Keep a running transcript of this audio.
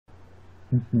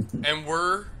and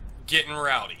we're getting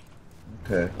rowdy.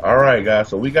 Okay. All right, guys.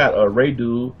 So we got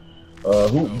RaiDude,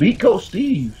 who beat Coach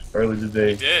Steve earlier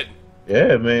today. He did.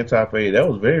 Yeah, man. Top 8. That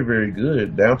was very, very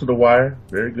good. Down to the wire.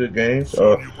 Very good game.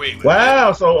 Wait.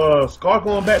 Wow. So Scar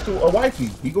going back to a wifey.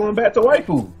 He going back to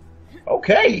waifu.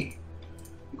 Okay.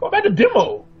 He going back to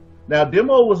Demo. Now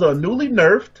Demo was newly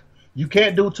nerfed. You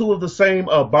can't do 2 of the same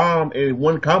bomb in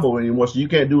one combo anymore. So you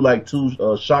can't do like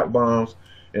 2 shock bombs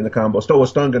in the combo. Or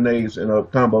stun grenades in a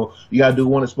combo. You gotta do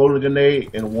 1 exploding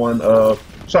grenade and 1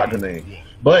 shot grenade.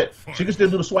 But she can still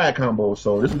do the swag combo.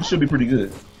 So this should be pretty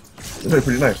good. This is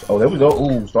pretty nice. Oh, there we go.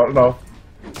 Ooh, started off.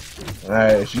 All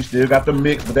right, she still got the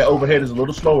mix, but that overhead is a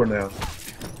little slower now.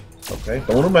 Okay,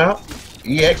 throwing them out.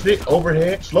 EX it,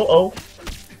 overhead, slow O.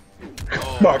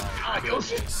 Oh My God, yo,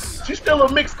 she's still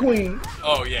a mix queen.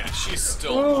 Oh yeah, she's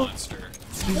still a monster.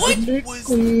 What was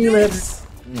this?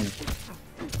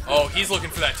 Oh, he's looking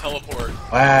for that teleport.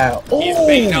 Wow. Ooh, he's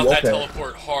baiting out that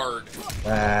teleport hard.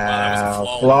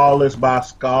 Wow. Flawless by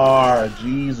Scar.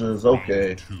 Jesus.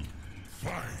 Okay.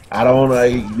 I don't know.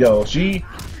 Yo, she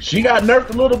got nerfed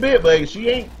a little bit, but she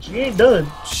ain't done.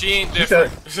 She ain't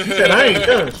different. She said I ain't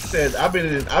done. She said I've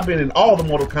been in all the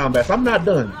Mortal Kombats. I'm not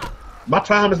done. My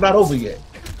time is not over yet.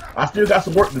 I still got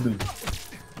some work to do.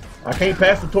 I can't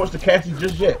pass the torch to Cassie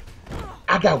just yet.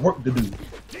 I got work to do.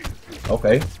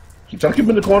 Okay. Keep trying to keep him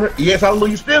in the corner. Yes,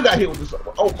 hallelujah. You still got hit with this.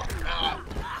 Oh my God.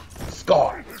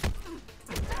 Scar.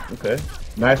 Okay.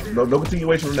 Nice. No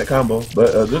continuation from that combo,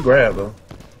 but good grab though.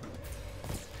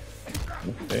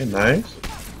 Okay, nice.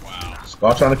 Wow.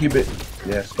 Scar trying to keep it.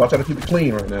 Yeah, Scar trying to keep it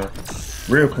clean right now.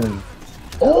 Real clean.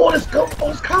 Oh, let's go. Oh,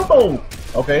 this combo.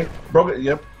 Okay. Broke it.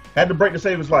 Yep. Had to break to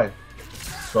save his life.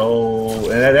 So,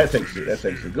 and that takes it. That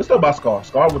takes it. Good stuff by Scar.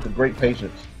 Scar with the great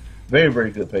patience. Very, very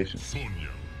good patience.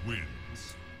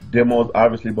 Demo's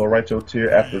obviously Boraicho tier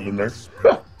after the nerf.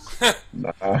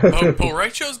 Nah.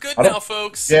 Boraicho's good now,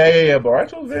 folks. Yeah.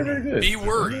 Boraicho's very, very good. Be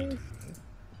worried.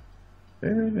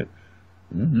 Very good.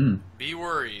 Be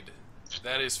worried.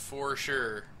 That is for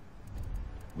sure.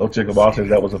 Low Chicken Ball says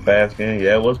that was a fast game.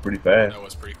 Yeah, it was pretty fast. That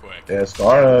was pretty quick. Yeah,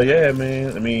 Scar, yeah,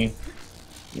 man. I mean,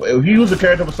 if you use a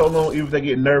character for so long, even if they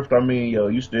get nerfed, I mean, yo,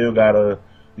 you still gotta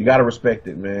respect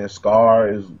it, man. Scar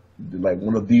is like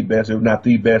one of the best, if not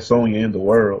the best, Sonya in the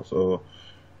world. So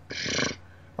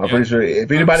I'm pretty sure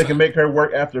if anybody can make her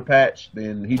work after patch,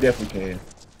 then he definitely can.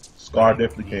 Scar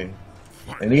definitely can,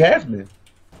 and he has been.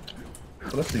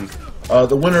 So let's see.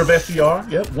 The winner of SCR,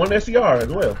 yep, won SCR as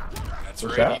well. That's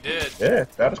right, he did. Yeah,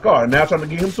 got a Scar. And now trying to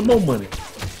give him some more money.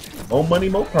 More money,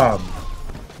 more problems.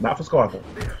 Not for Scar though.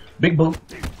 Big boot.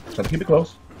 Trying to keep it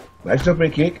close. Nice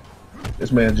jumping kick.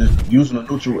 This man just using the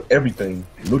neutral everything.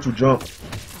 Neutral jump.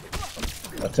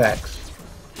 Attacks.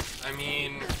 I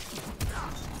mean,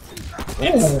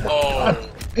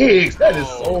 it's, Biggs, that is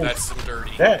so. That's some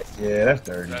dirty. That's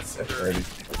dirty. That's dirty.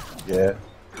 Yeah.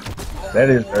 That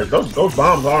is dirty. Those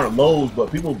bombs aren't lows,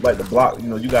 but people like to block. You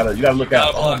know, you gotta look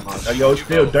out. Oh my God, yo, it's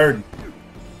still dirty.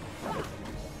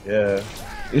 Yeah,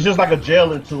 it's just like a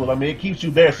jailing tool. I mean, it keeps you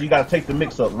there, so you gotta take the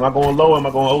mix up. Am I going low? Am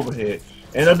I going overhead?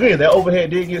 And again, that overhead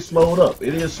did get slowed up.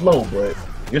 It is slow, but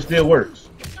it still works.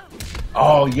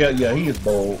 Oh yeah, he is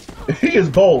bold. He is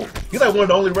bold. He's like one of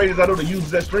the only Raiders I know that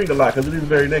uses that string a lot because it is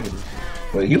very negative.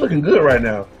 But he looking good right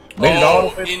now. Made it all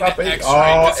the way to top 8.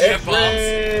 Oh, Does he have bombs?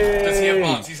 Does he have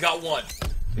bombs? He's got 1.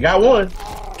 He got 1.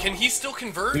 Can he still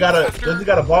convert? Does he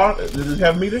got a bar? Does he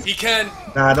have a meter? He can.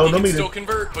 Nah, no meter. He can still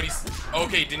convert, but he's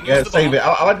okay. Didn't use the save bomb. it.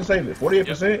 I like to save it. 48%.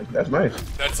 Yep. That's nice.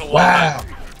 That's a lot. Wow.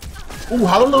 Ooh,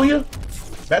 hallelujah.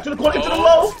 Back to the corner, to the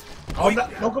low. Oh,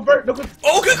 no convert. No convert.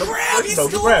 Oh, good grab. He's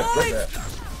still alive. Good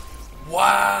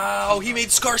wow. He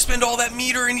made Scar spend all that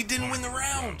meter and he didn't win the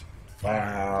round.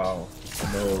 Wow.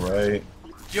 I know, right?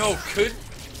 Yo, could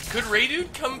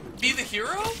RaiDude come be the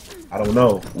hero? I don't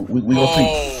know. We gonna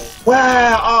see.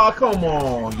 Wow! Oh, come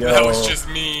on, yo. That was just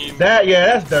mean.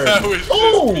 That's dirty. That was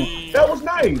just mean. That was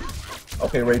nice.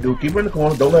 Okay, RaiDude, keep her in the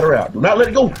corner. Don't let her out. Do not let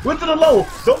it go. Went to the low.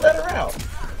 Don't let her out.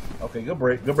 Okay, good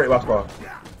break. Good break by Scar.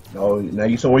 No, now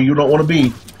you somewhere you don't want to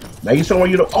be. Now you somewhere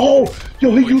you don't. Oh,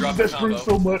 yo, he uses that spring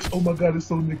so much. Oh my God, it's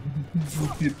so nigga.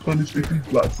 He get punished if he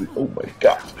blocks it. Oh my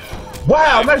gosh.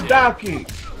 Wow, nice dive kick.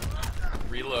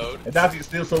 Reload. And dive kick is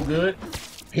still so good.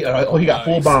 He got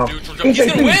full bomb. He's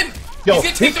gonna win. Yo, he's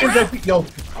gonna take the round. Yo,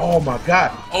 oh my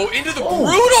God. Oh, into the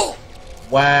brutal.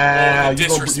 Wow, you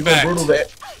gonna brutal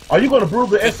that. Are you gonna brutal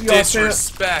the SCR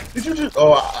disrespect? Champ? Did you just?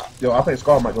 Yo, I think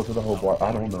Scar might go to the whole bar.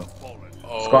 I don't know.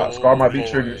 Scar might be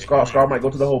triggered. Scar might go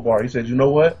to the whole bar. He said, you know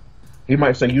what? He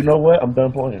might say, you know what? I'm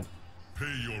done playing. Pay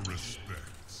your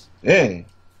respects. Dang.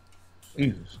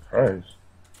 Jesus Christ.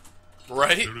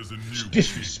 Right?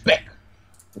 Disrespect.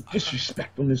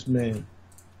 Disrespect on this man.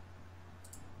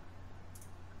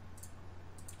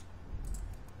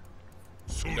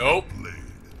 Nope.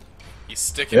 He's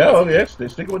sticking. Yeah, with oh yes, they're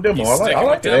sticking with demo. I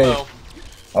like it. Demo. Hey,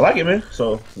 I like it, man.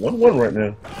 So 1-1 right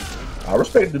now. I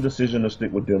respect the decision to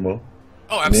stick with demo.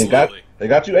 Oh, absolutely. They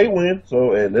got you 8 wins, so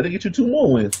let it get you 2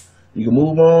 more wins. You can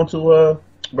move on to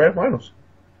grand finals.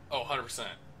 Oh, 100%.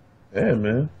 Yeah,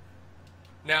 man.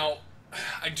 Now,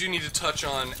 I do need to touch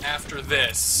on after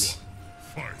this.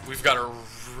 We've got a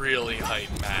really hype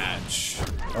match.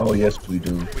 Oh yes, we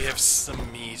do. We have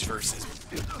Samiz versus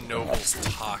Noble's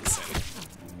Toxin.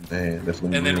 Man, that's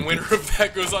gonna be. And then really winner good. of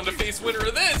that goes on to face winner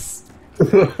of this.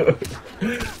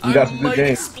 You got some good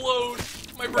games. Explode.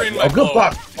 My brain Oh, might good blow.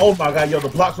 blocks. Oh my god, yo, the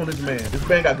blocks on this man. This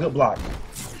man got good blocks.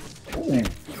 Ooh. Yo,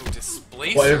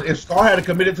 Displacer. Well, if Scar had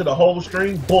committed to the whole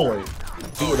string, boy,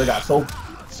 he would have got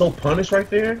so punished right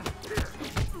there.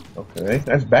 Okay,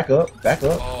 that's back up.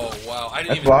 Oh, wow. I didn't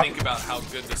That's even block. think about how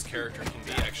good this character can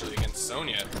be actually against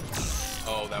Sonya.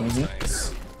 Oh, that was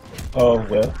nice. Oh,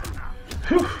 well.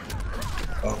 Whew.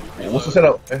 Oh, what's the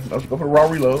setup? Let's go for the raw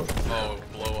reload. Oh,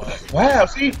 blow up. Wow,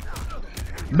 see,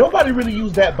 nobody really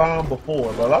used that bomb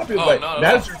before, but a lot of people Oh, like, not at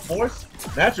now all.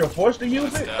 that you're forced to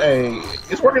use it, Yeah. hey,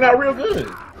 it's working out real good.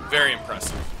 Very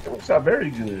impressive. It works out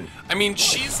very good. I mean,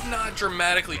 she's not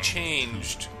dramatically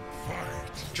changed.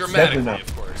 Definitely Dramatically, not.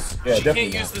 of course. Yeah, she definitely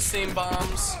can't use not. the same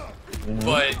bombs,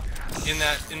 but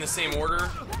in the same order.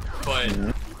 But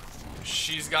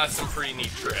she's got some pretty neat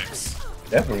tricks.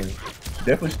 Definitely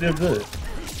still good.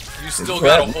 You still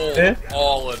gotta hold Yeah.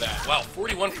 all of that. Wow,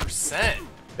 41%.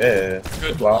 Yeah,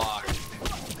 Good block.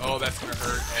 Oh, that's gonna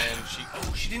hurt.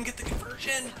 And she didn't get the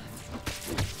conversion.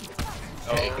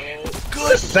 Oh, good.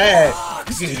 That's sad.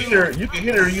 blocks, You can dude. hit her. You can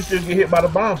hit her. And you still get hit by the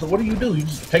bomb. So what do? You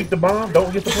just take the bomb.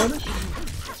 Don't get the punish.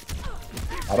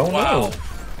 I don't Wow. know.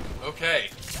 Okay.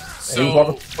 He was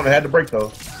walking. Had to break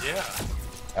though. Yeah.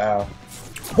 Wow.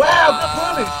 Wow, good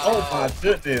punish. Oh my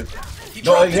goodness. He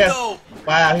No, dropped he it had. though.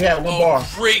 Wow, he had one Oh, bar.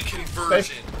 great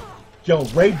conversion. Yo,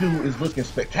 RaiDude is looking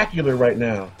spectacular right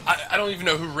now. I don't even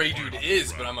know who RaiDude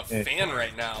is, but I'm a fan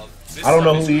right now. This I don't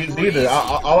know stuff who he is crazy. either.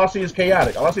 All I see is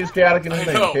Chaotic. All I see is Chaotic in his I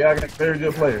name. know. Chaotic is a very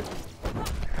good player.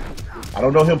 I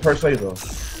don't know him per se though.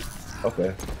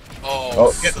 Okay.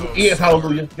 Oh, Yes,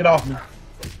 hallelujah. Get off me.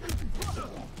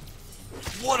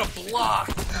 What a block!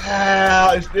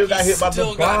 Wow, it still got hit by the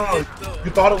still got bomb. hit, though.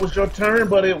 You thought it was your turn,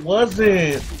 but it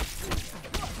wasn't.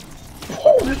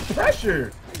 Oh, this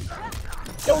pressure.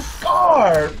 Yo,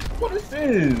 Scar, what is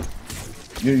this?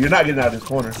 You're not getting out of this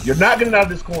corner. You're not getting out of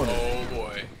this corner. Oh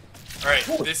boy! All right,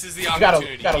 this is the You got a-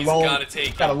 opportunity. got a He's long- got to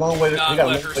take got a it. long way to- Not you got a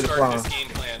let long her way to start climb. this game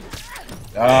plan.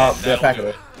 Yeah, that'll pack do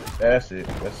it up. That's it.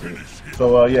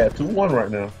 So, yeah, 2-1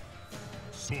 right now.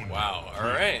 Wow! All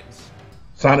right.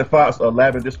 Sonic Fox,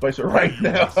 Lab and Displacer right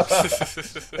now.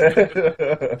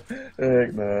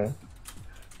 Heck nah.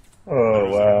 Oh,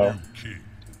 wow.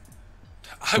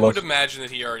 I would imagine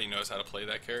that he already knows how to play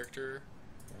that character.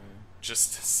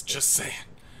 Just saying.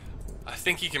 I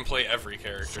think he can play every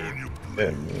character. Yeah,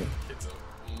 man. It's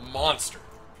a monster.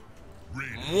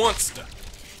 Monster.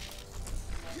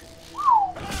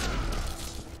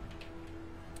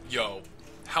 Yo,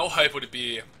 how hype would it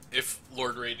be if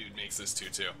LordRaidude makes this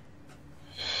 2-2?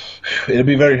 It'd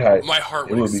be very hype. My heart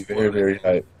It would would be explode. very, very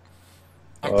hype.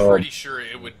 I'm pretty sure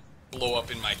it would blow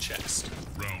up in my chest.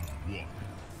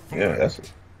 Yeah,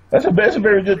 that's a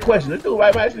very good question. This dude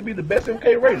might actually be the best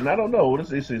MK rating. I don't know. It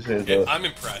says, I'm the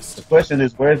impressed. question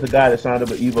is, where's the guy that signed up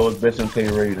with Evo as best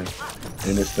MK rating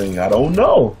in this thing? I don't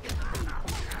know.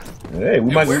 Hey,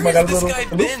 we might Where got has a this little.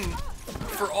 guy been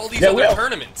for all these Yeah, other well-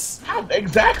 tournaments? How,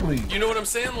 exactly. You know what I'm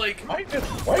saying? Like, Why you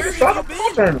Where just sign have up you for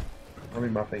my tournament? I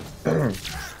mean, my face.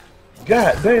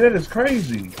 God dang, that is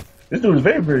crazy. This dude is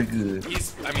very, very good.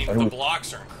 the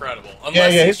blocks are incredible. Unless Yeah,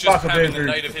 he's his just blocks are having very,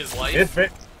 the very night of his life. It's very,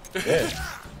 yeah.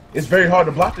 It's very hard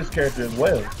to block this character as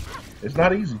well. It's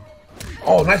not easy.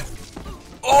 Oh, nice.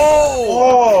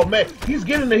 Oh! Oh, man. He's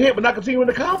getting the hit, but not continuing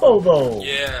the combo, though.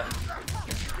 Yeah.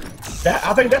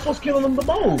 I think that's what's killing him the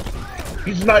most.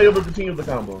 He's just not able to continue the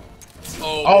combo.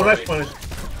 Oh, Oh, nice boy. punish.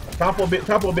 Time for a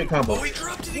big combo. Oh, he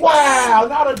dropped it again. Wow,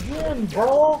 not again,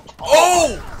 bro.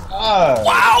 Oh! God.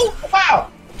 Wow!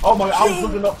 Wow. Oh my! I was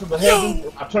looking up to the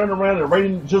heavens. I turned around and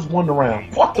Raiden just won the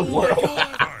round. What the world?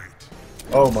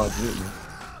 Oh my goodness.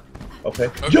 Okay.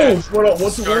 Okay. Yo, squared up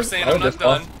 1-2-1. Scar saying I'm not that's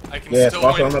done. awesome. I can Yeah, still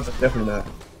Scar win. saying I'm not. Definitely not.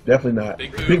 Definitely not.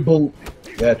 Big boot. boot.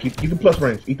 Yeah, keep them plus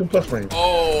range. Eat them plus range.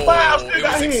 Oh, Wow, still it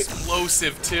got was hit.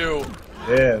 explosive too.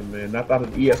 Yeah, man. Knocked out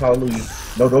of the ES Hallelujah.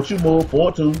 No, don't you move.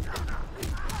 4-2.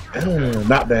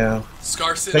 Knock down.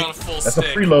 Scar sitting on a full That's a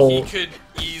stick. preload. He could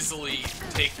easily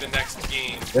take the next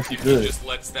game That's if good. he just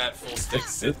lets that full stick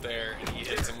sit there and he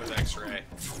hits him with X-ray.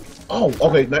 Oh,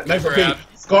 okay. Nice. Okay.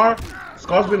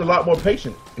 Scar's been a lot more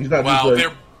patient. He's not. Wow,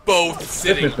 they're both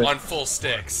sitting on full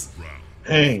sticks.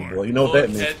 Dang, boy. You know what that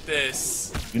means. Look at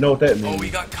this. You know what that means. Oh, he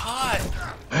got caught.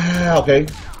 Ah, okay.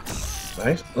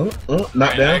 Nice. Knock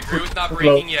Right, down. I agree with not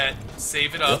breaking yet.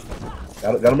 Save it up.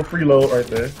 Got him a free load right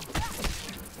there.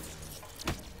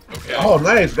 Okay. Oh,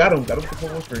 nice. Got him. Got him for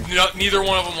full screen. No, neither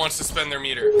one of them wants to spend their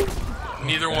meter.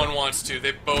 Neither one wants to.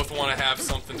 They both want to have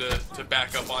something to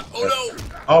back up on. Oh no!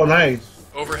 Oh, nice.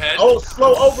 Overhead. Oh,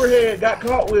 slow overhead. Got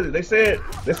caught with it. They said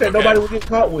Okay. nobody would get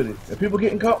caught with it. And people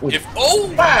getting caught with it.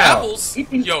 Wow! Apples.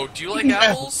 Yo, do you like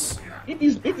apples? Eat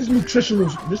this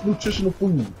nutritional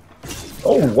food.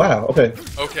 Oh wow. Okay.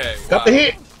 Okay. Got the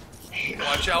hit.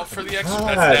 Watch out for the extra.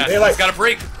 God, That's they like- He's got a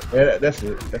break. Yeah, that's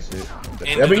it. That's it.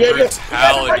 Into the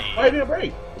brutality. Why did he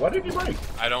break? Why did he break?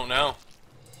 I don't know.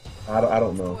 I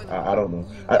don't know. I don't know.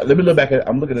 Let me look back at.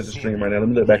 I'm looking at the stream right now. Let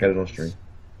me look back at it on stream.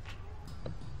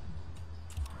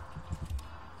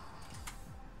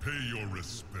 Pay your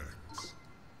respects.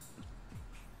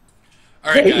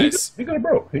 All right, Yeah, guys. He could have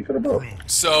broke. He could have broke.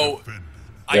 So, Offended.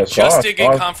 I Yeah, just Scar- did get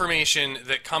Scar- confirmation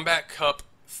that Combat Cup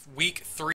Week 3